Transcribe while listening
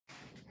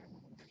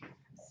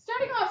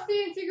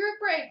CNC Group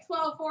Break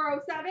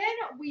 12407.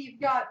 We've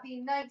got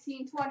the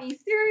 1920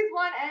 Series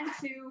 1 and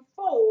 2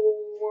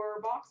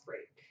 4-box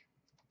break.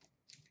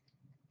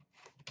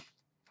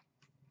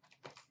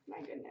 My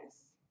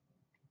goodness.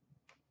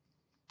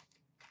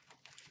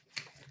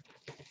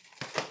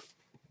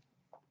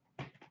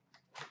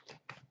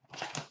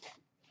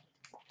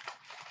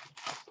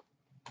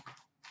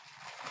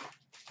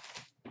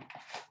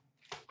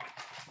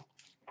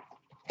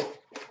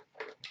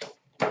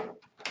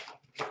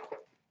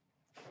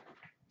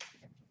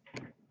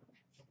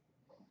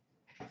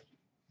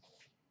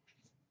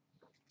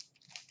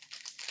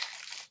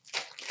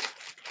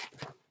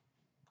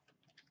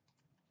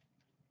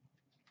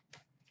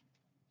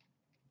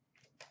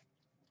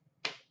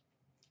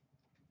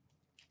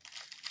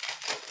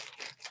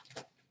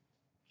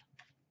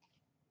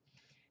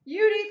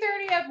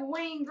 UD30 of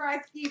Wayne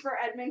Gretzky for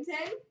Edmonton.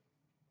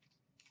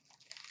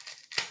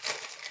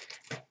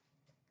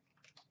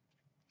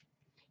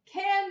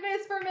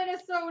 Canvas for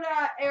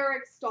Minnesota,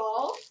 Eric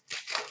Stahl.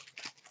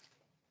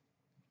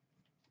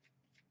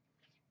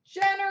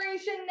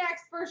 Generation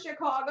Next for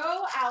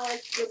Chicago,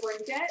 Alex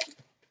DeBrincat.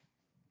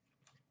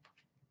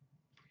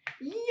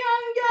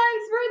 Young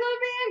Guns for the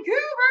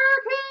Vancouver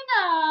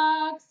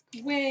Canucks,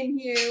 Quinn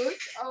Hughes.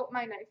 Oh,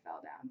 my knife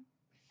fell down.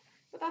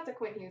 But that's a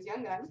Quinn Hughes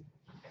Young Gun.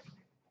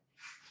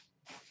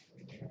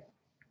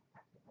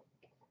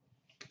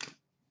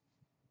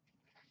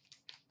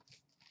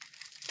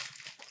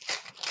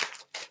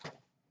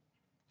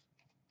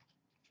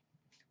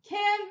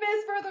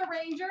 Canvas for the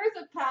Rangers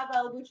of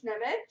Pavel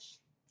Buchnevich.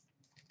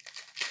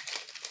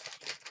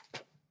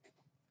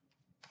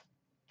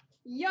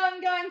 Young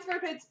Guns for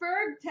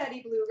Pittsburgh,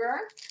 Teddy Bluger.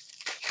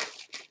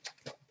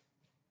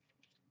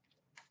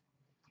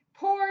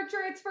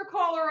 Portraits for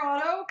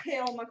Colorado,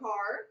 Cale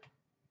Makar.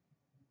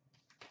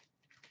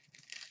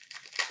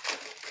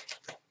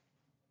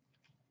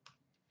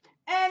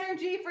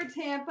 Energy for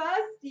Tampa,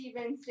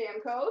 Steven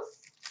Stamkos.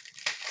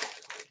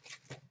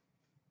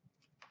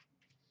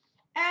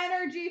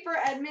 Energy for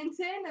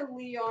Edmonton,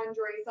 Leon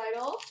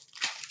Draisaitl.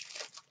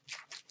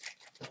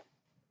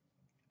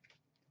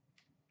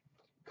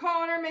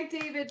 Connor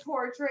McDavid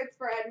portraits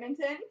for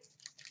Edmonton.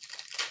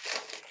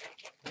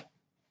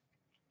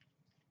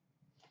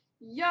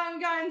 Young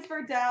Guns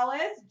for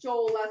Dallas,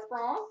 Joel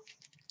Lesperance.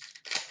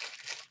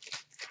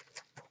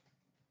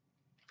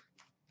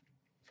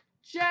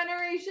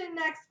 Generation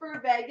Next for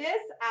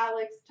Vegas,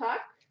 Alex Tuck.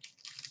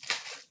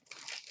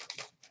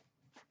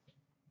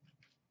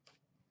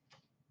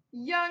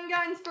 Young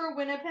Guns for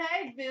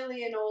Winnipeg,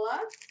 Vilianola.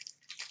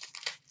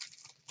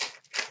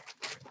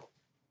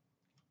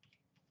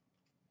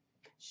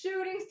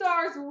 Shooting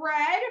Stars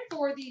Red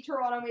for the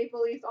Toronto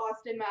Maple Leafs,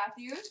 Austin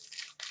Matthews.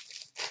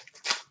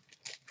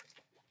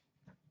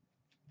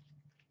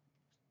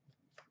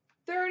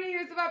 "30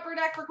 Years of Upper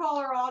Deck for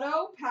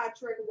Colorado,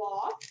 Patrick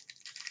Waugh.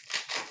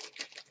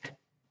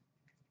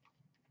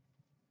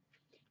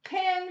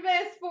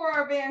 Canvas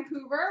for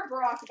Vancouver,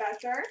 Brock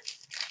Besser.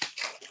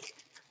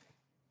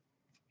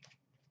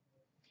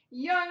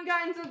 Young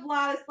Guns of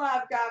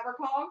Vladislav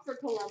Gavrikov for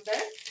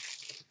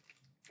Columbus.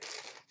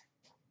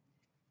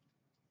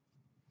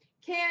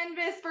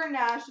 Canvas for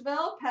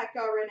Nashville,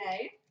 Pekka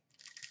Rinne.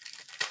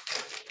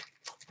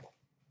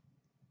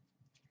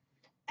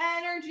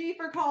 Energy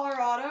for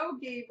Colorado,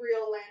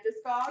 Gabriel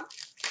Landeskog.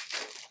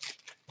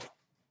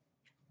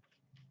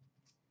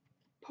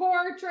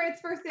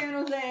 Portraits for San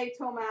Jose,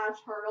 Tomas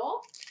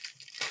Hertl.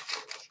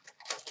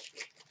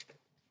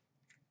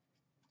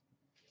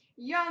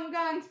 Young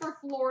Guns for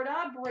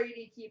Florida,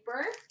 Brady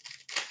Keeper.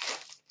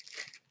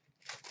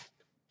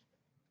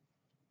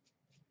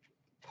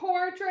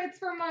 Portraits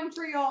for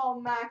Montreal,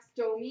 Max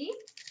Domi.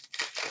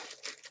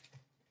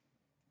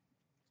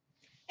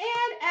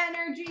 And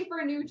Energy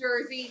for New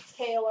Jersey,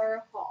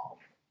 Taylor Hall.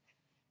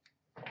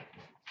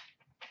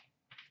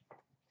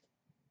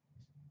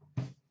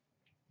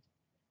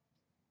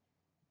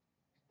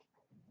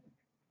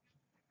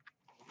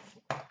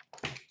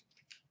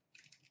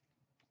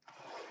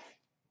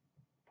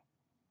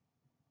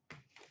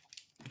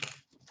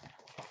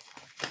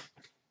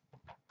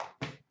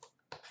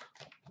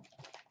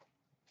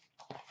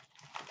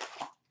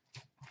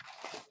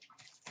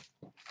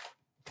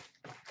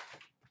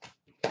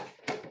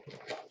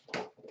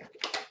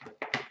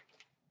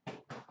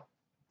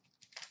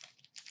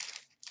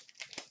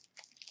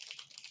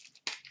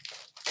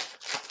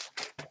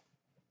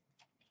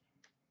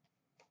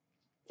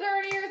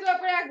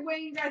 Upper Deck,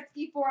 Wayne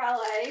Gretzky for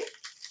LA.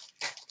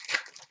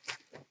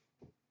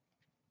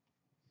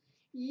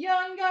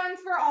 Young Guns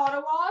for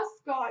Ottawa,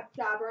 Scott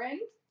Sabrin.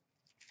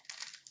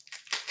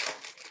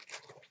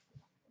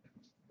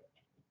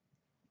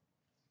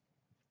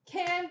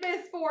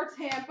 Canvas for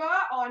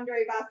Tampa,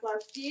 Andrei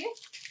Vasilevsky.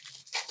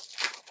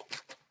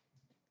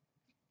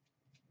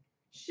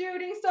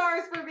 Shooting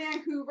Stars for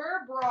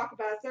Vancouver, Brock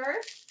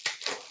Besser.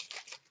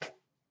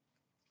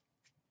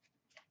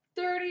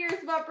 30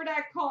 Years of Upper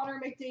Deck,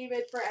 Connor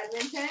McDavid for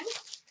Edmonton.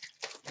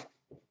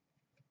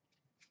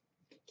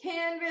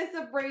 Canvas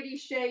of Brady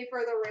Shea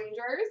for the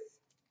Rangers.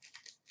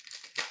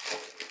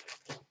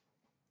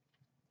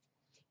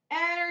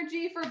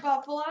 for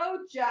Buffalo,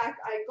 Jack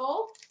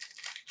Eichel.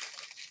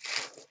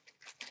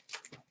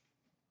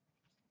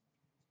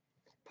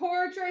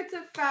 Portraits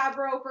of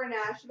Fabro for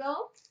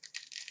Nashville.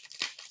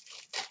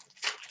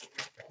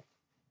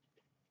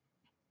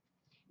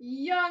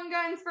 Young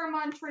Guns for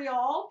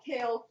Montreal,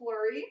 Cale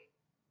Fleury.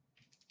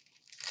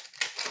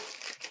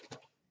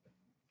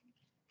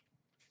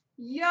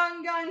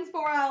 Young Guns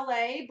for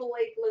LA,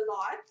 Blake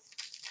Lizotte.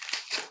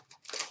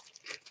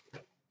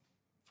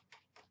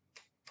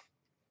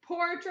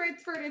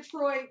 Portraits for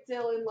Detroit,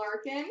 Dylan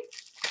Larkin.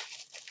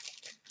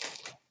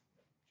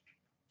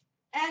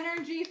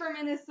 Energy for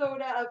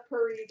Minnesota of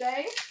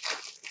Parise.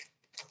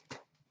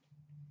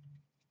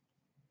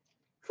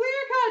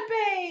 Clear cut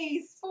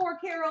base for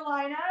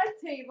Carolina,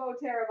 Teuvo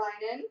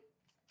Teravainen.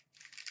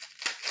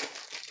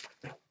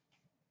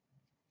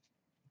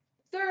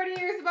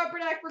 30 years of upper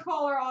deck for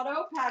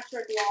Colorado,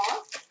 Patrick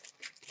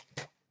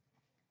Law.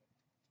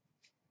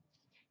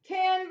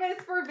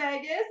 Canvas for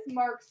Vegas,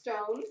 Mark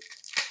Stone.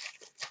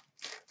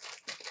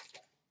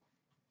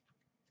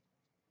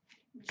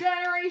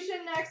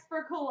 Generation Next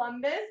for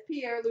Columbus,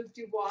 Pierre-Luc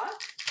Dubois.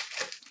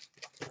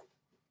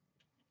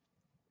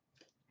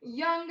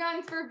 Young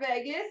Guns for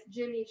Vegas,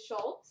 Jimmy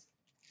Schultz.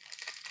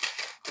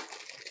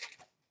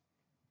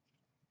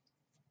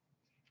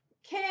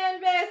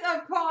 Canvas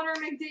of Connor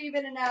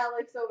McDavid and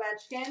Alex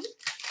Ovechkin.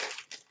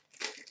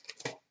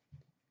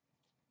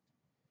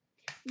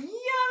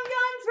 Young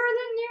Guns for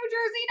the New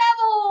Jersey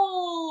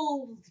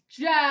Devils,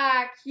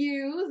 Jack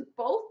Hughes.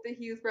 Both the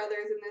Hughes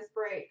brothers in this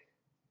break.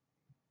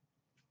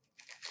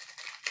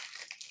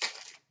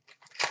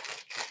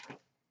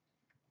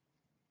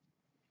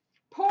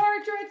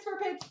 Portraits for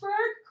Pittsburgh,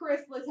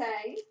 Chris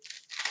Letang.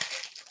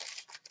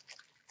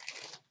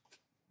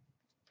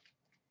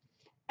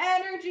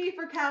 Energy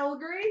for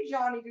Calgary,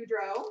 Johnny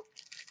Gaudreau.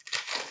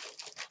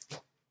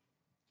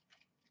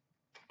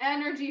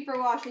 Energy for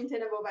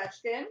Washington of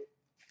Ovechkin.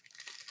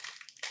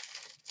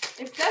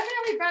 It's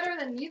definitely better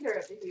than neither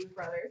of the Hughes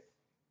brothers.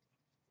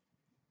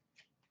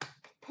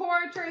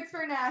 Portraits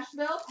for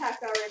Nashville,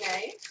 Pekka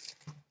Rinne.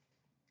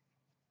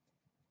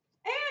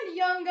 And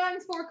Young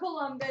Guns for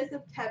Columbus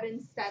of Kevin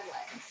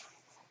Stenley.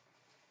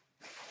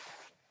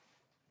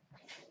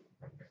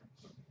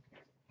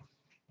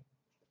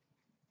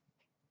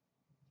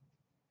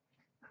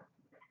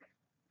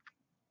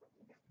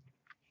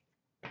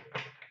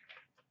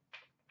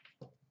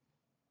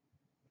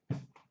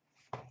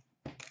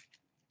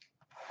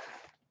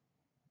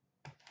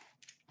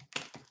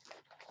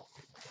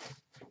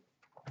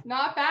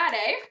 Not bad,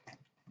 eh?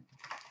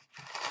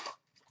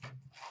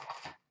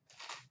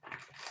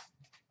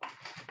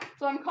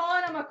 So I'm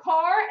calling him a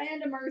Carr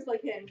and a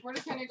Merzlikins. We're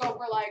just going to go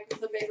for, like,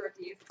 the big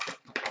rookies.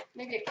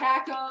 Maybe a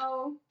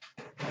Kako.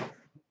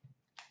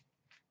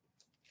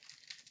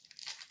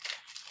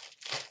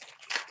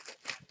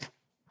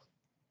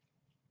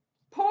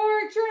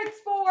 Portraits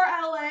for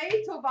LA,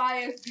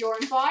 Tobias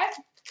Bjornfot.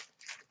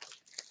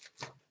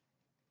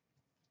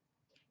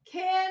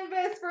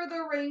 Canvas for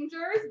the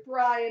Rangers,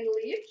 Brian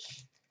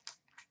Leach.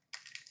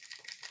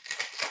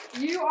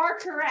 You are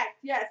correct.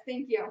 Yes,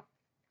 thank you.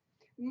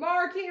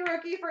 Marquee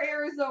rookie for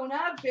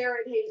Arizona,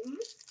 Barrett Hayton.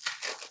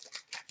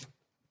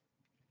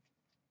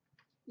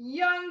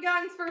 Young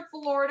Guns for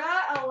Florida,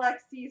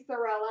 Alexi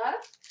Sorella.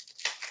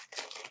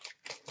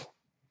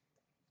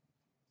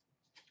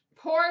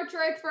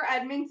 Portraits for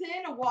Edmonton,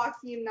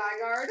 Joakim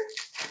Nygard.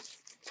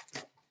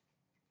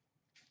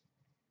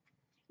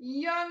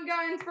 Young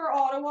Guns for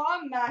Ottawa,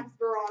 Max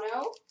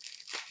Verano.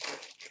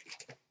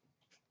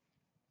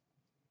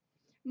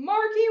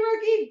 Marquee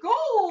rookie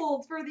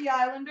gold for the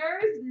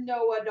Islanders,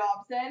 Noah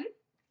Dobson.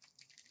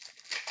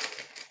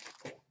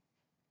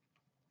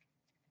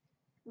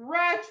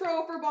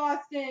 Retro for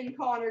Boston,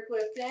 Connor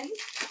Clifton.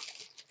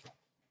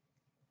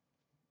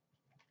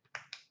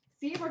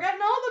 See, we're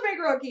getting all the big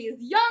rookies.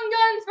 Young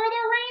Guns for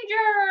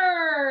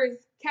the Rangers,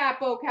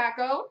 Capo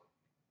Kako.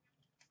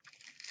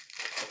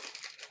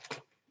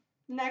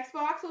 Next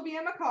box will be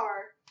a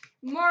Makar.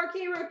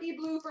 Marquee rookie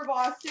blue for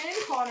Boston,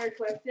 Connor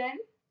Clifton.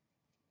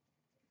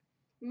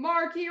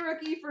 Marquee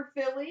rookie for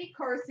Philly,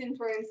 Carson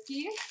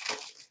Twarynski.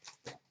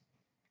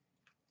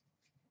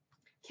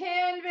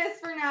 Canvas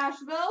for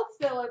Nashville,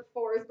 Philip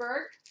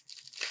Forsberg.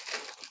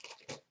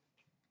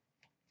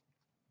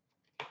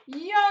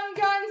 Young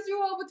Guns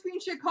duel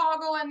between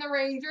Chicago and the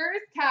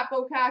Rangers,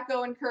 Capo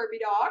Kako and Kirby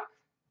Dach.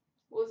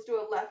 We'll just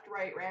do a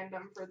left-right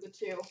random for the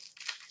two.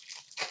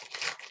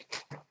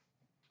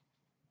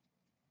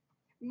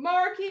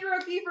 Marquee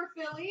rookie for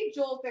Philly,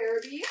 Joel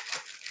Farabee.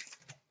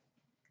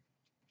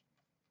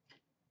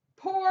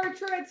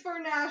 Portraits for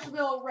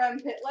Nashville, Rem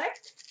Pitlick.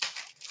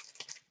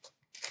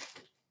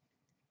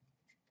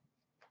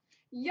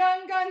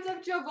 Young Guns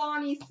of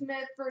Giovanni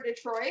Smith for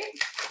Detroit.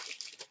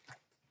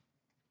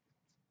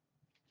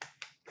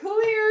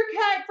 Clear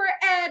cut for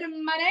Ed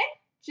Money,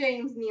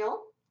 James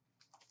Neal.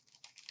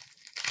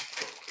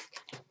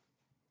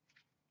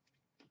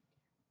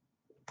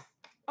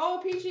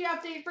 OPG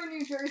update for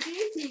New Jersey,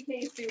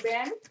 TK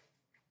Subban.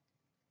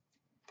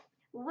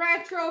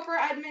 Retro for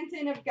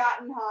Edmonton of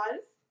Gotten Haas.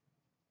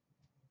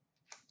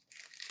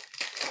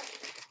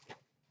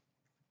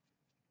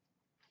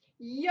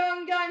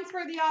 Young Guns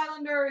for the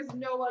Islanders,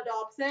 Noah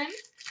Dobson.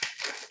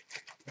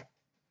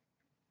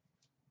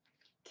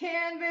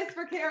 Canvas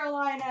for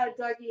Carolina,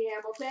 Dougie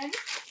Hamilton.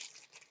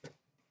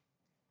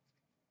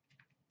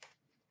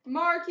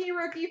 Marquee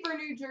rookie for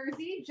New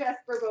Jersey,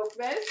 Jesper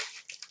Boqvist.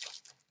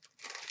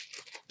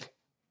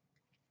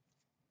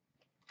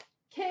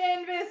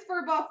 Canvas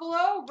for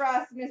Buffalo,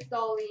 Rasmus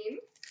Dahlin.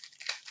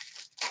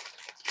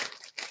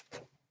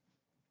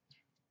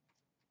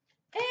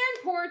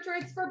 And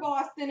portraits for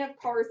Boston of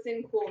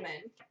Carson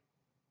Kuhlman.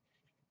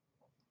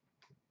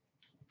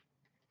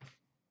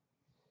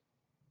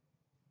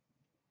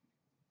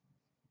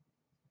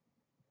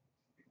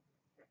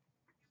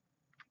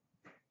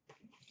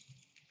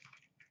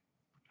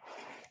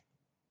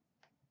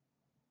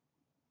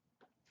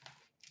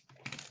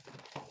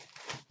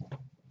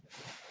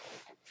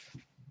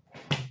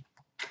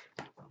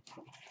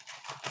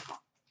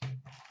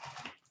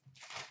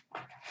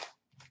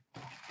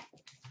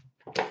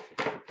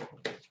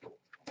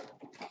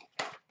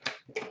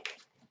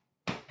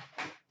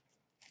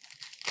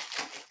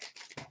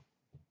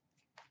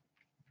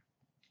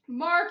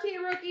 Marquee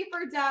rookie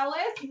for Dallas,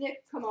 Nick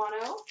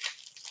Camano.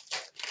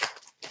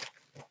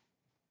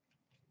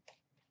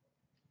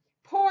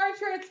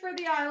 Portraits for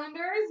the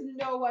Islanders,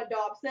 Noah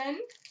Dobson.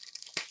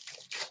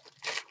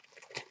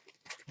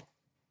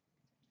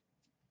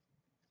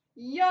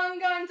 Young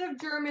Guns of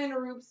German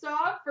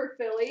Rubstov for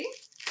Philly.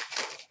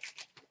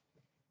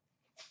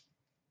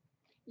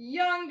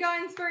 Young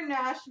Guns for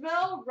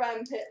Nashville,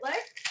 Rem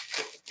Pitlick.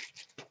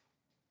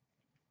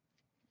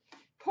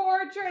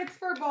 Portraits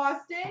for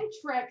Boston,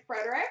 Trent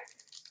Frederick.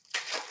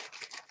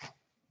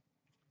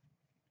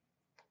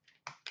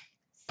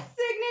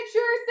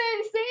 Signature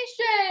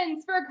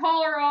Sensations for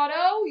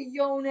Colorado,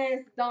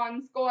 Jonas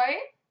Donskoy.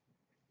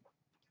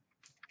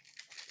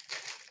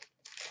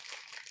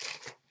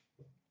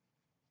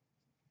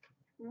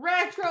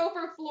 Retro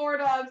for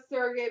Florida of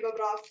Sergei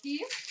Bobrovsky.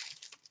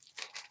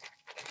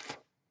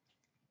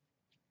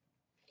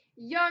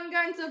 Young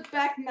Guns of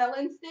Beck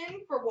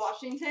Mellanston for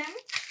Washington.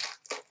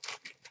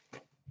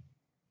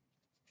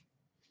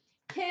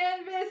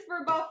 Canvas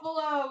for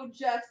Buffalo,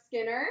 Jeff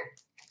Skinner.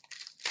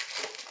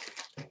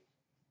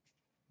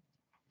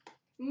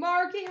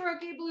 Marquee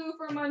rookie blue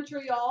for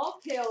Montreal,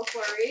 Cale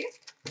Fleury.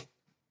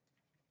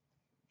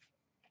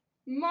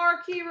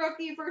 Marquee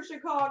rookie for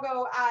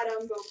Chicago,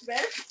 Adam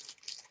Boqvist.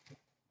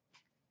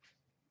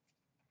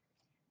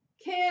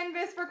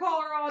 Canvas for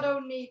Colorado,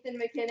 Nathan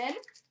MacKinnon.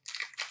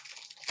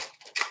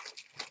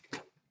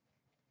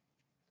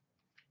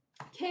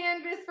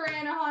 Canvas for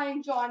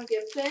Anaheim, John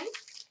Gibson.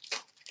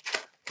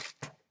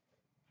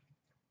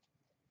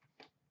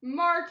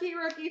 Marquee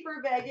rookie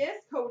for Vegas,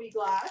 Cody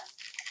Glass.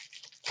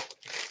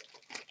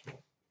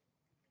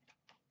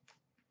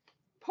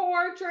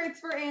 Portraits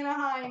for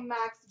Anaheim,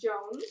 Max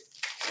Jones.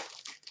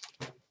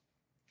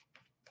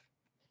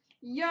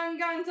 Young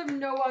Guns of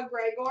Noah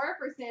Gregor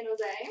for San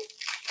Jose.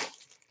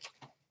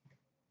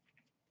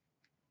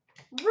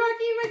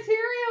 Rookie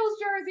Materials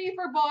jersey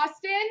for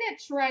Boston,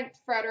 Trent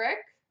Frederick.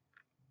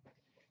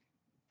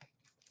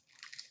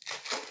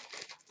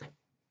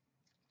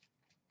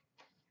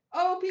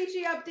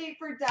 OPG update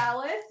for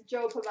Dallas,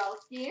 Joe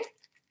Pavelski.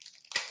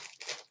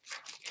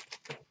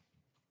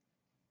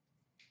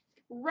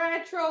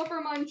 Retro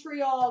for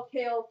Montreal,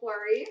 Cale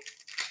Fleury.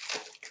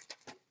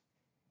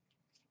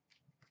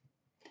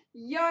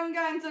 Young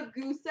Guns of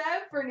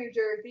Gusev for New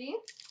Jersey.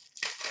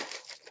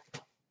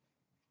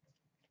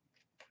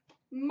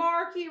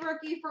 Marquee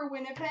rookie for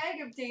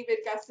Winnipeg of David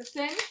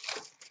Gustafson.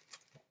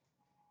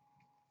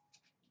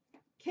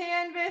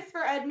 Canvas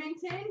for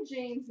Edmonton,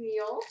 James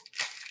Neal.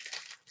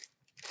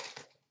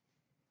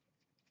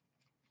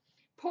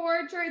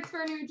 Portraits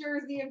for New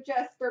Jersey of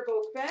Jesper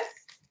Boqvist.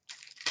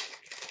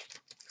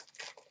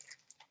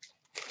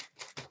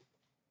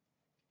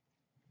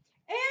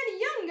 And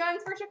Young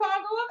Guns for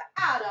Chicago of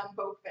Adam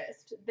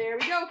Boqvist. There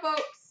we go,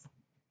 folks.